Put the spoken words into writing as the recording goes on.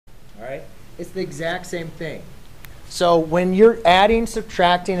All right? It's the exact same thing. So when you're adding,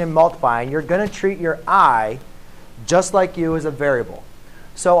 subtracting, and multiplying, you're going to treat your I just like you as a variable.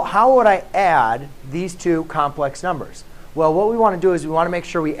 So how would I add these two complex numbers? Well, what we want to do is we want to make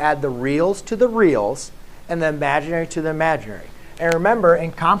sure we add the reals to the reals and the imaginary to the imaginary. And remember,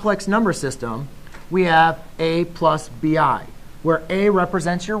 in complex number system, we have a plus bi, where a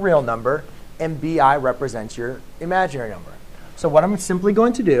represents your real number and bi represents your imaginary number. So what I'm simply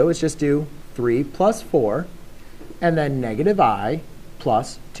going to do is just do 3 plus 4 and then negative I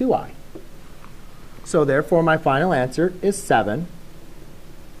plus 2i. So therefore, my final answer is 7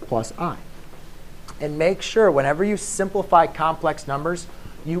 plus I. And make sure whenever you simplify complex numbers,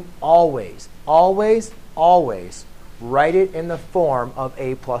 you always, always, always write it in the form of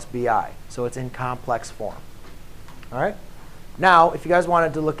a plus bi. So it's in complex form. All right? Now, if you guys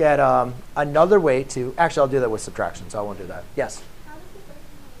wanted to look at another way to, actually, I'll do that with subtraction, so I won't do that. Yes?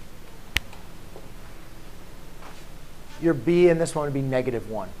 Your b in this one would be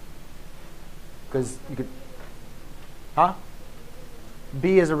 -1. Because you could, huh?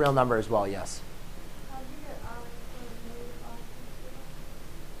 B is a real number as well, yes.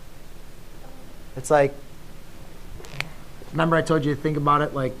 It's like, remember I told you to think about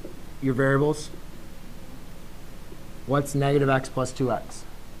it like your variables? What's negative x plus 2x?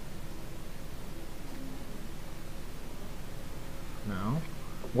 No.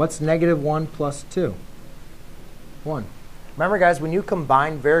 What's -1 plus 2? 1. Remember, guys, when you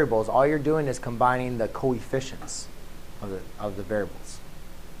combine variables, all you're doing is combining the coefficients of the variables.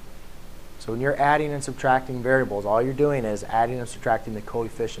 So when you're adding and subtracting variables, all you're doing is adding and subtracting the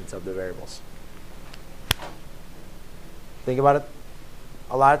coefficients of the variables. Think about it.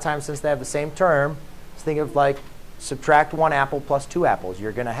 A lot of times, since they have the same term, think of like subtract 1 apple plus 2 apples.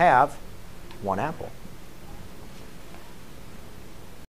 You're going to have 1 apple.